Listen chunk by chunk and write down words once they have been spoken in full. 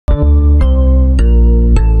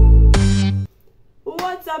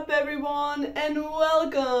everyone, and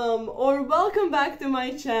welcome back to my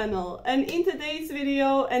channel. And in today's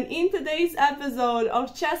video and in today's episode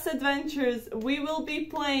of Chess Adventures, we will be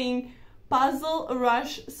playing Puzzle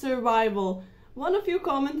Rush Survival. One of you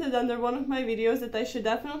commented under one of my videos that I should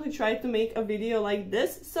definitely try to make a video like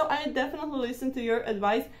this, so I definitely listened to your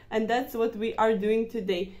advice, and that's what we are doing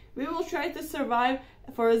today. We will try to survive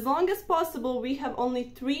for as long as possible. We have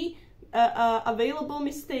only 3 available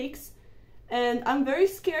mistakes, and I'm very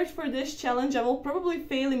scared for this challenge. I will probably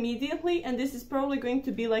fail immediately, and this is probably going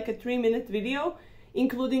to be like a 3-minute video,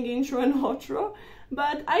 including intro and outro.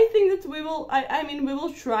 But I think that we will, we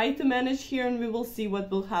will try to manage here, and we will see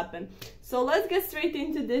what will happen. So let's get straight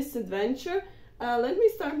into this adventure. Let me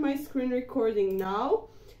start my screen recording now,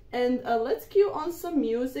 and let's cue on some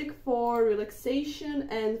music for relaxation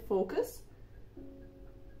and focus.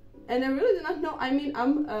 And I really do not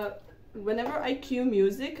know, whenever I cue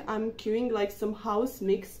music, I'm cueing like some house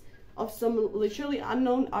mix of some literally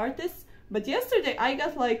unknown artists. But yesterday I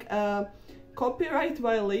got like a copyright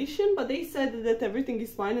violation, but they said that everything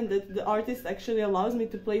is fine and that the artist actually allows me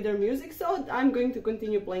to play their music, so I'm going to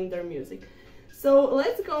continue playing their music. So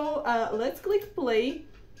let's go, let's click play.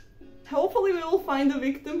 Hopefully we will find a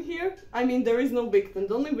victim here. There is no victim,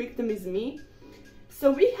 the only victim is me.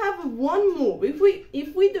 So we have one move.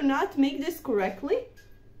 If we do not make this correctly,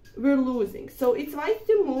 we're losing. So it's right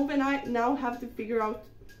to move, and I now have to figure out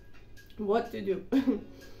what to do.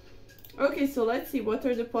 Okay, so let's see what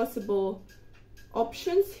are the possible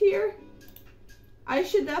options here. I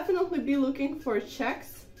should definitely be looking for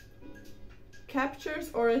checks,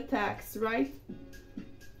 captures, or attacks, right?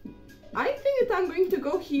 I think that I'm going to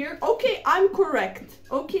go here. Okay, I'm correct.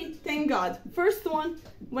 Okay, thank God. First one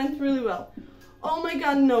went really well. Oh my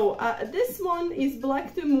God, no. This one is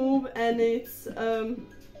black to move, and it's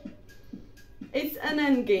an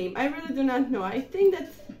end game. I really do not know. I think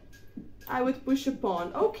that I would push a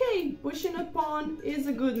pawn. Okay, pushing a pawn is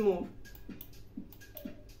a good move.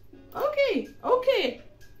 Okay, okay.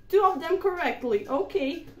 2 of them correctly.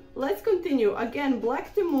 Okay, let's continue. Again,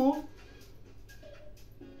 black to move.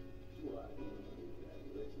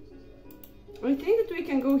 I think that we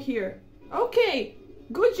can go here. Okay,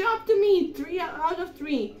 good job to me. 3 out of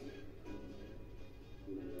 3.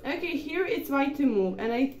 Okay, here it's white to move,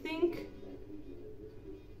 and I think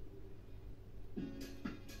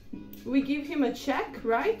we give him a check,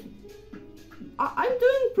 right? I'm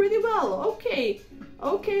doing pretty well. Okay,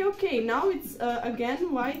 okay, okay. Now it's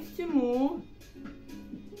again white to move.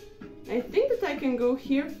 I think that I can go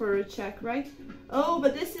here for a check, right? Oh,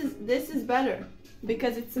 but this is better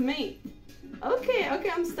because it's a mate. Okay, okay,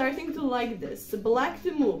 I'm starting to like this. Black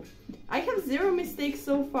to move. I have 0 mistakes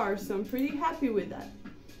so far, so I'm pretty happy with that.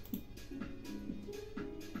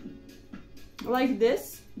 Like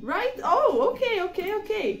this, right? Oh, okay, okay,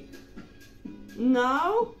 okay.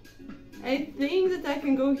 Now, I think that I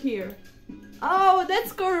can go here. Oh,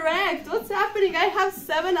 that's correct. What's happening? I have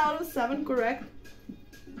 7 out of 7 correct.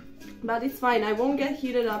 But it's fine. I won't get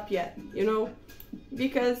heated up yet, you know,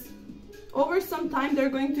 because over some time they're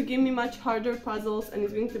going to give me much harder puzzles, and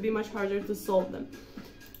it's going to be much harder to solve them.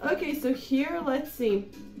 Okay, so here, let's see.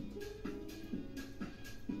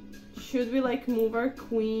 Should we like move our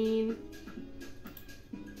queen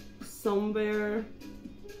somewhere?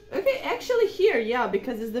 Okay, actually here, yeah,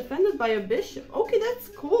 because it's defended by a bishop. Okay, that's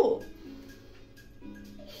cool.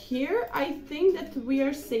 Here, I think that we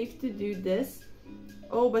are safe to do this.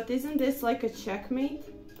 Oh, but isn't this like a checkmate?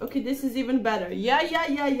 Okay, this is even better. Yeah, yeah,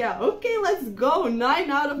 yeah, yeah. Okay, let's go.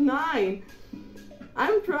 9 out of 9.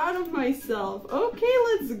 I'm proud of myself. Okay,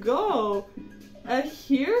 let's go.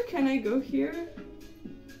 Here, can I go here?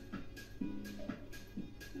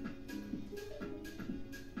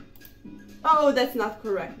 Oh, that's not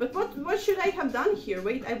correct. But what should I have done here?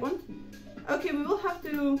 Wait, I want... Okay, we will have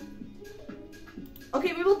to...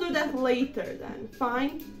 Okay, we will do that later then.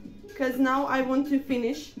 Fine. Because now I want to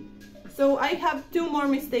finish. So I have 2 more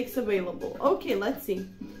mistakes available. Okay, let's see.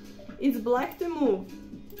 It's black to move.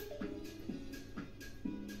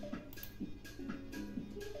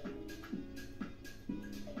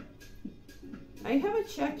 I have a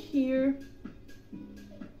check here.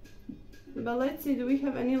 But let's see, do we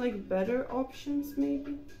have any like better options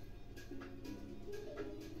maybe?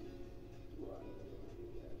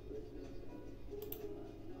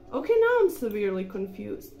 Okay, now I'm severely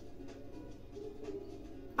confused.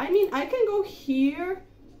 I can go here,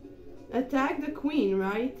 attack the queen,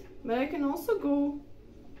 right? But I can also go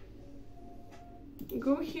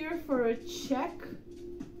here for a check.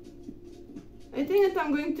 I think that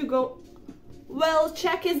I'm going to go... Well,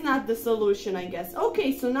 check is not the solution, I guess.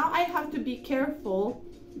 Okay, so now I have to be careful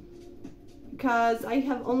because I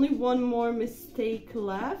have only one more mistake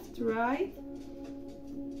left, right?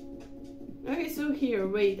 Okay, so here,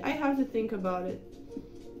 wait, I have to think about it.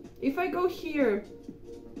 If I go here,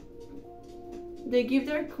 they give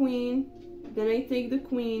their queen, then I take the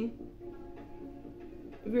queen.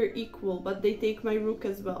 We're equal, but they take my rook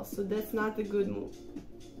as well, so that's not a good move.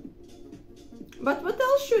 But what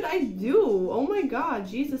else should I do? Oh my god,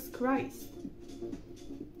 Jesus Christ.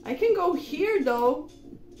 I can go here though.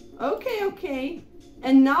 Okay, okay.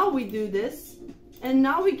 And now we do this. And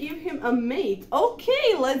now we give him a mate.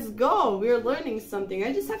 Okay, let's go. We're learning something.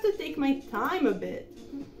 I just have to take my time a bit.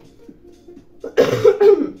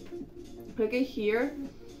 Okay, here.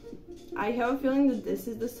 I have a feeling that this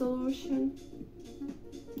is the solution.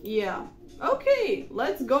 Yeah. Okay,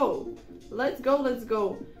 let's go. Let's go, let's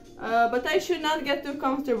go. But I should not get too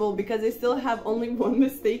comfortable because I still have only one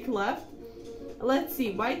mistake left. Let's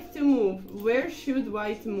see, white to move. Where should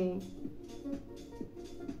white move?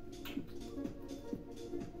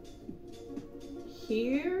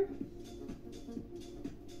 Here?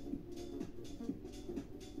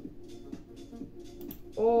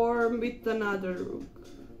 Or with another rook?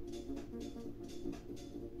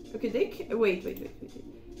 Okay, they can, wait.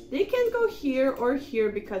 They can't go here or here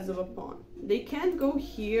because of a pawn. They can't go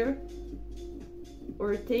here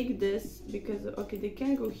or take this because, okay, they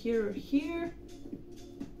can't go here or here.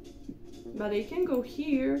 But they can go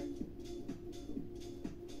here.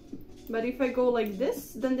 But if I go like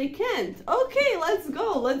this, then they can't. Okay, let's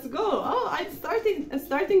go, let's go. Oh, I'm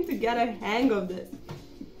starting to get a hang of this.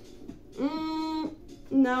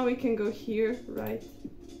 Now we can go here, right?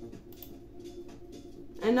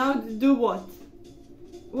 And now do what?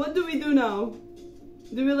 What do we do now?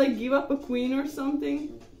 Do we like give up a queen or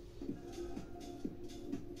something?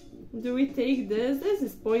 Do we take this? This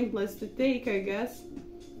is pointless to take, I guess.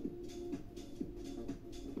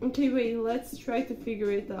 Okay, wait, let's try to figure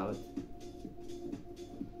it out.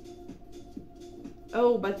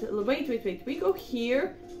 Oh, but wait. We go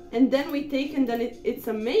here, and then we take, and then it's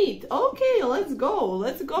a mate. Okay, let's go,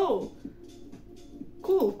 let's go.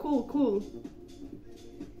 Cool.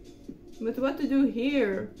 But what to do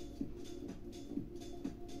here?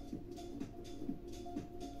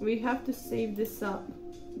 We have to save this up.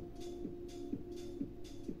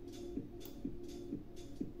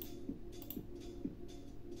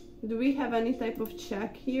 Do we have any type of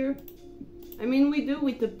check here? I mean, we do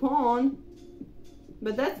with the pawn,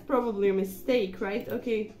 but that's probably a mistake, right?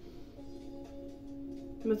 Okay.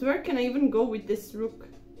 But where can I even go with this rook?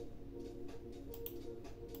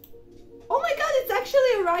 Oh my god, it's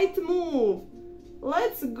actually a right move!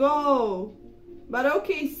 Let's go! But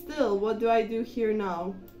okay, still, what do I do here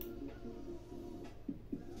now?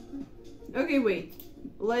 Okay, wait.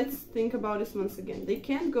 Let's think about this once again. They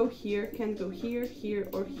can't go here, can't go here, here,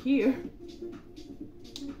 or here.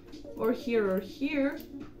 Or here, or here.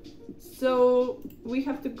 So we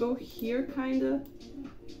have to go here, kinda.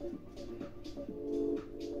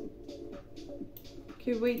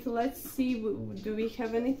 Okay, wait, let's see. Do we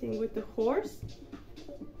have anything with the horse?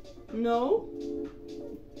 No?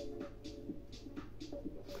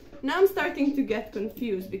 Now I'm starting to get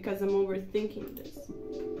confused because I'm overthinking this.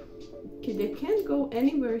 Okay, they can't go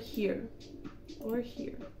anywhere here or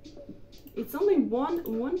here. It's only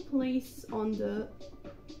one place on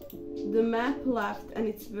the map left, and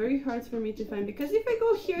it's very hard for me to find, because if I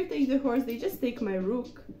go here, take the horse, they just take my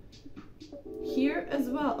rook. Here as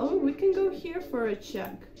well. Oh, we can go here for a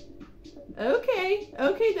check. Okay.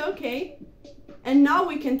 And now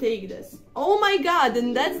we can take this. Oh my god,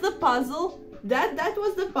 and that's the puzzle. That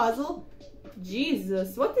was the puzzle.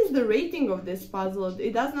 Jesus, what is the rating of this puzzle?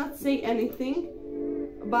 It does not say anything,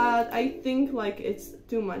 but I think like it's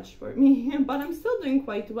too much for me. But I'm still doing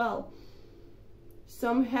quite well,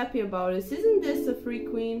 so I'm happy about this. Isn't this a free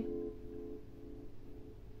queen?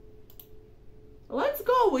 Let's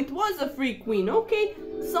go, it was a free queen. Okay,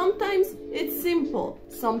 sometimes it's simple,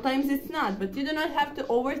 sometimes it's not, but you do not have to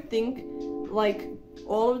overthink like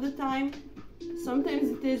all of the time.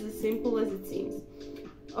 Sometimes it is as simple as it seems.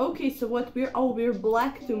 Okay, so what we're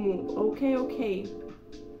black to move. Okay.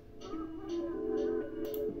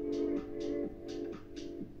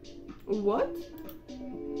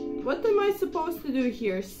 What am I supposed to do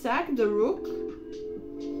here? Sack the rook?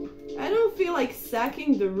 I don't feel like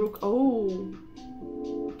sacking the rook. Oh,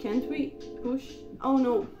 can't we push? Oh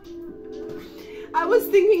no. I was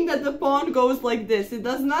thinking that the pawn goes like this. It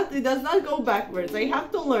does not go backwards. I have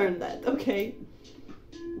to learn that, okay?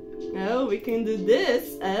 Oh, we can do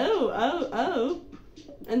this. Oh.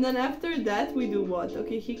 And then after that we do what?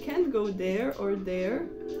 Okay, he can't go there or there.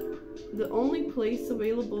 The only place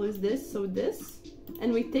available is this, so this.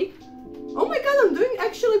 And we take Oh my god, I'm doing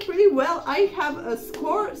actually pretty well. I have a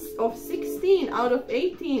score of 16 out of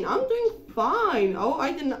 18. I'm doing fine. Oh,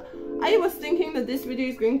 I was thinking that this video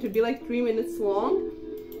is going to be like 3 minutes long,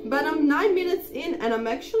 but I'm 9 minutes in and I'm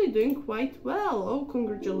actually doing quite well. Oh,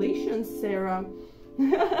 congratulations, Sarah.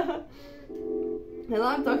 I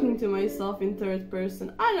love talking to myself in third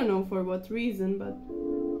person. I don't know for what reason, but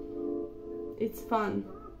it's fun.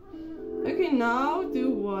 Okay, now do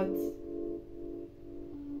what?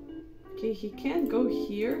 Okay, he can't go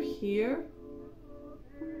here.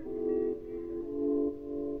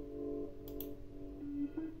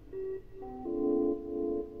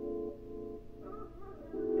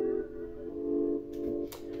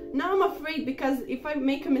 Now I'm afraid because if I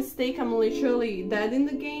make a mistake, I'm literally dead in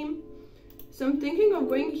the game. So I'm thinking of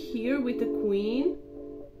going here with the queen.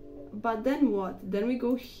 But then what? Then we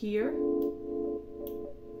go here.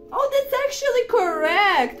 Oh, that's actually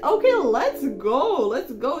correct. Okay, let's go.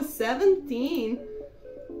 Let's go. 17.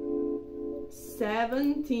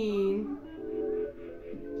 17.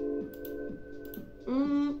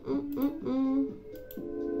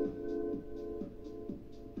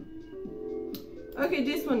 Okay,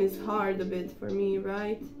 this one is hard a bit for me,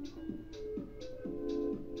 right?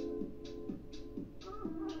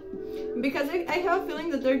 Because I have a feeling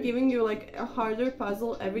that they're giving you like a harder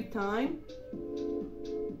puzzle every time.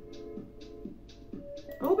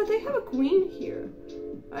 Oh, but I have a queen here.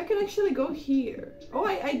 I can actually go here. Oh,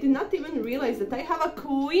 I did not even realize that I have a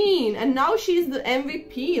queen. And now she's the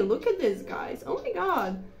MVP. Look at this, guys. Oh my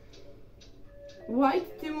god.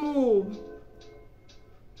 White to move.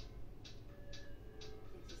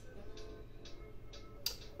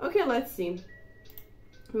 Okay, let's see.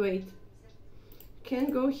 Wait.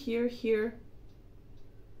 Can go here.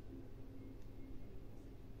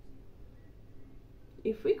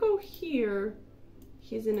 If we go here,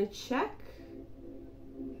 he's in a check.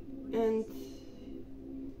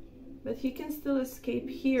 But he can still escape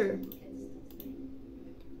here.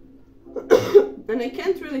 And I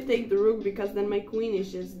can't really take the rook because then my queen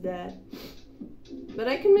is just dead. But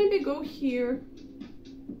I can maybe go here.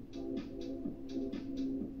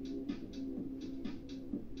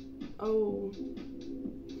 Oh.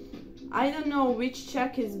 I don't know which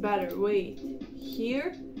check is better. Wait.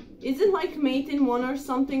 Here? Is it like mate in one or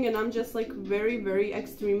something and I'm just like very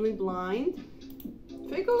extremely blind?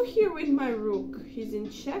 If I go here with my rook, he's in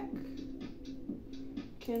check.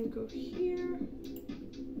 Can't go here.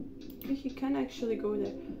 Okay, he can actually go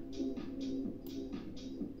there.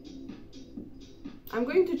 I'm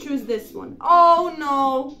going to choose this one. Oh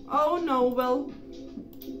no! Oh no, well,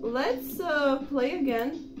 let's play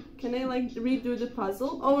again. Can I like redo the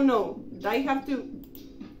puzzle? Oh no, I have to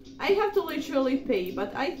literally pay,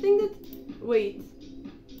 but I think that, wait,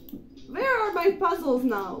 where are my puzzles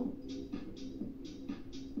now?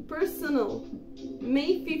 Personal,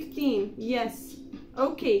 May 15, yes.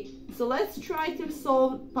 Okay, so let's try to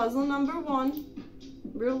solve puzzle number 1.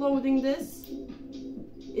 We're loading this.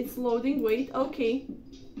 It's loading, wait, okay.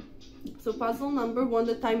 So puzzle number 1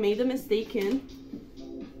 that I made a mistake in,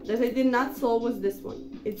 that I did not solve, was this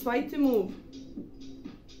one. It's white to move.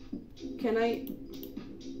 Can I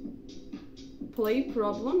play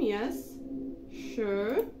problem? Yes.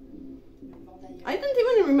 Sure. I don't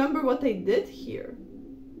even remember what I did here.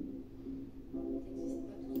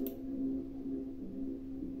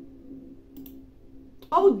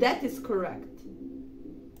 Oh, that is correct.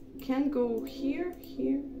 Can go here.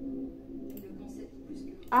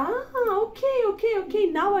 Ah, okay.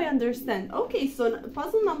 Now I understand. Okay, so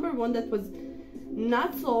puzzle number 1 that was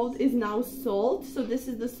not solved is now solved. So this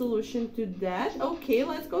is the solution to that. Okay,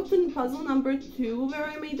 let's go to puzzle number 2 where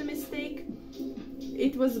I made a mistake.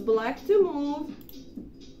 It was black to move.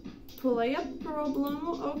 Play a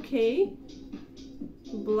problem. Okay.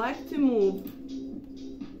 Black to move.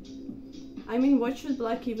 I mean, what should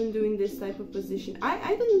black even do in this type of position?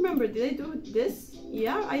 I don't remember. Did I do this?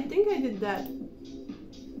 Yeah, I think I did that.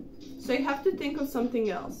 So I have to think of something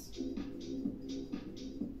else.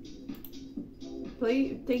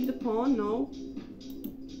 Take the pawn, no.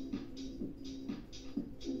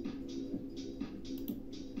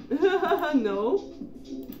 No.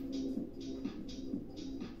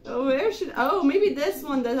 Oh, where should, oh, maybe this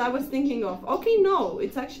one that I was thinking of. Okay, no,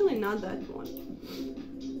 it's actually not that one.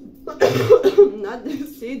 Not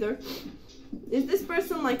this either. Is this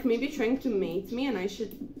person like maybe trying to mate me and I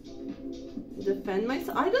should defend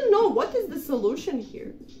myself? I don't know. What is the solution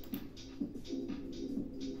here?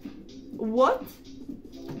 What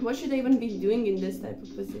should I even be doing in this type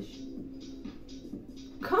of position?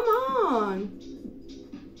 Come on!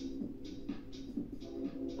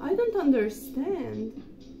 I don't understand.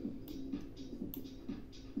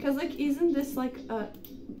 Because like, isn't this like a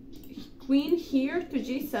queen here to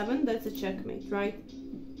g7? That's a checkmate, right?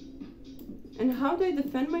 And how do I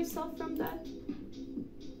defend myself from that?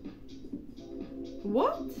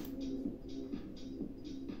 What?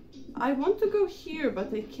 I want to go here,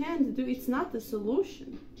 but I can't do. It's not the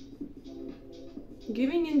solution.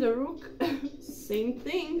 Giving in the rook, same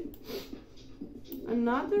thing.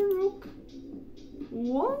 Another rook.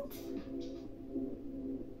 What?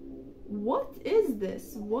 What is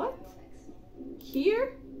this? What?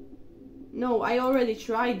 Here? No, I already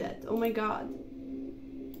tried that. Oh my god.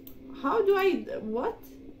 How do I... What?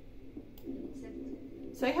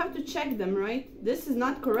 So I have to check them, right? This is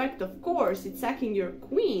not correct, of course. It's sacking your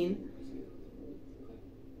queen.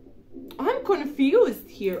 I'm confused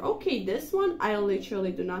here. Okay, this one, I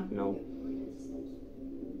literally do not know.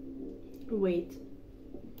 Wait.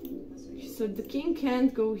 So the king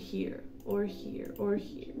can't go here, or here, or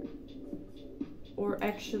here. Or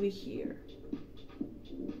actually here.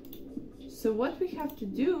 So what we have to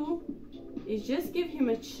do is just give him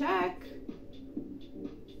a check.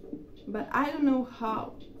 But I don't know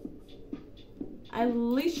how. I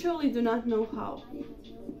literally do not know how.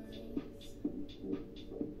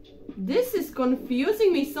 This is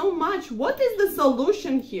confusing me so much. What is the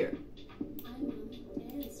solution here?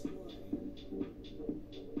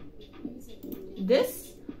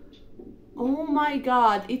 This? Oh my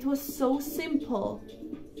god, it was so simple.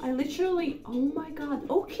 I literally, oh my god.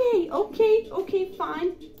 Okay,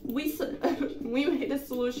 fine. We made a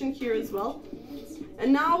solution here as well.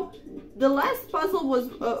 And now the last puzzle was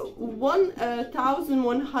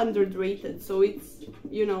 1100 rated, so it's,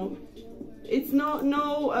 you know, it's no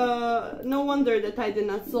wonder that I did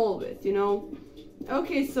not solve it, you know.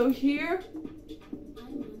 Okay, so here,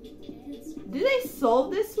 did I solve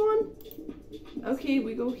this one? Okay,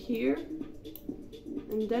 we go here,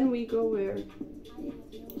 and then we go where?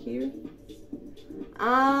 Here.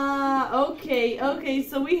 Ah, okay,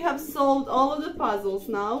 so we have solved all of the puzzles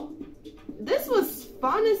now. This was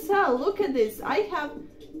fun as hell. Look at this. I have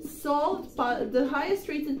solved, the highest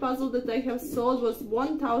rated puzzle that I have solved was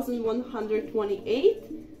 1128,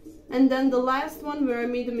 and then the last one where I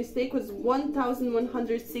made a mistake was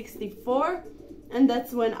 1164, and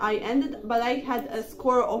that's when I ended, but I had a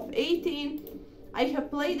score of 18. I have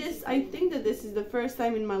played this. I think that this is the first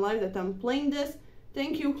time in my life that I'm playing this.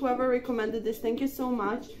 Thank you, whoever recommended this. Thank you so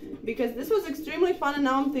much, because this was extremely fun, and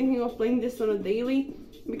now I'm thinking of playing this on a daily,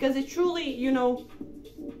 because it truly, you know,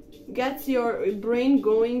 gets your brain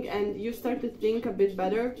going and you start to think a bit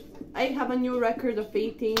better. I have a new record of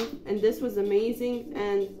 18, and this was amazing,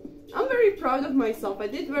 and I'm very proud of myself. I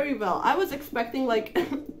did very well. I was expecting like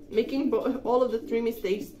making all of the 3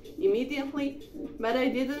 mistakes immediately, but I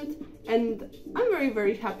didn't, and I'm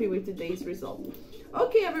very happy with today's result.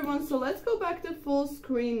 Okay everyone, so let's go back to full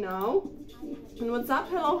screen now. And what's up?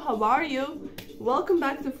 Hello, how are you? Welcome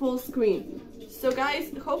back to full screen. So guys,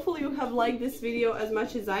 hopefully you have liked this video as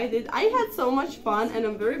much as I did. I had so much fun, and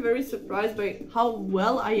I'm very surprised by how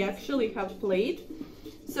well I actually have played.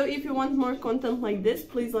 So if you want more content like this,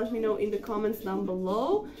 please let me know in the comments down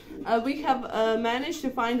below. We have managed to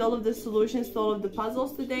find all of the solutions to all of the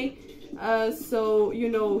puzzles today. So, you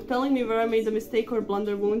know, telling me where I made a mistake or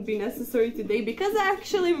blunder won't be necessary today, because I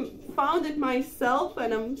actually found it myself,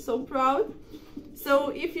 and I'm so proud. So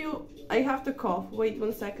if you... I have to cough. Wait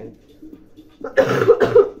 1 second.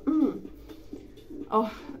 Oh,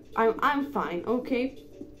 I'm fine, okay?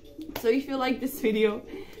 So if you like this video,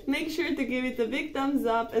 make sure to give it a big thumbs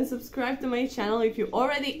up and subscribe to my channel if you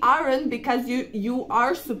already aren't, because you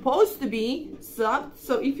are supposed to be subbed.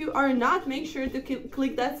 So if you are not, make sure to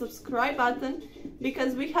click that subscribe button,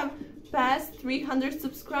 because we have passed 300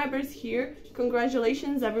 subscribers here.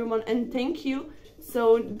 Congratulations everyone, and thank you.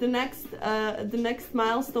 So the next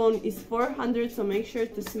milestone is 400, so make sure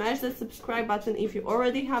to smash that subscribe button if you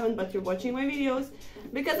already haven't but you're watching my videos,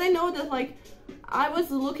 because I know that, like, I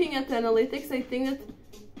was looking at the analytics. I think that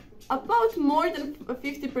about more than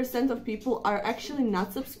 50% of people are actually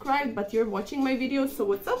not subscribed, but you're watching my videos. So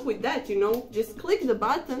what's up with that, you know? Just click the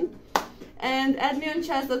button and add me on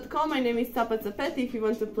chess.com. My name is CapaCapetti. If you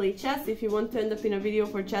want to play chess, if you want to end up in a video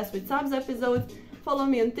for Chess with Subs episodes, follow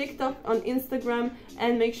me on TikTok, on Instagram,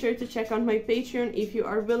 and make sure to check out my Patreon if you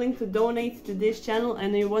are willing to donate to this channel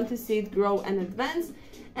and you want to see it grow and advance.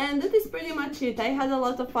 And that is pretty much it. I had a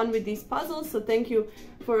lot of fun with these puzzles, so thank you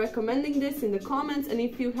for recommending this in the comments. And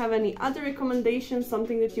if you have any other recommendations,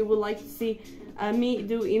 something that you would like to see me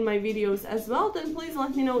do in my videos as well, then please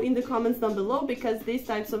let me know in the comments down below, because these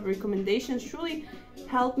types of recommendations truly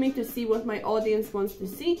help me to see what my audience wants to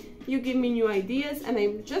see. You give me new ideas, and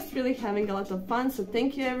I'm just really having a lot of fun. So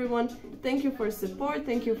thank you everyone. Thank you for support.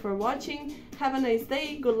 Thank you for watching. Have a nice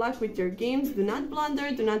day. Good luck with your games. Do not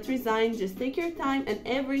blunder. Do not resign. Just take your time and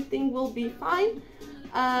everything will be fine.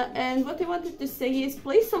 And what I wanted to say is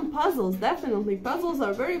play some puzzles. Definitely. Puzzles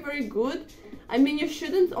are very, very good. I mean, you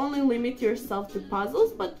shouldn't only limit yourself to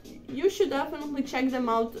puzzles, but you should definitely check them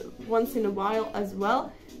out once in a while as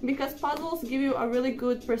well, because puzzles give you a really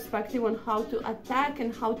good perspective on how to attack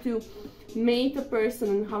and how to mate a person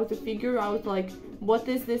and how to figure out like what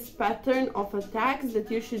is this pattern of attacks that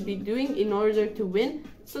you should be doing in order to win.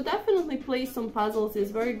 So definitely play some puzzles,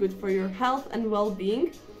 is very good for your health and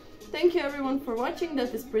well-being. Thank you everyone for watching.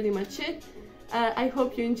 That is pretty much it. I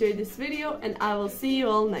hope you enjoyed this video, and I will see you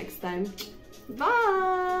all next time.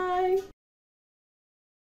 Bye!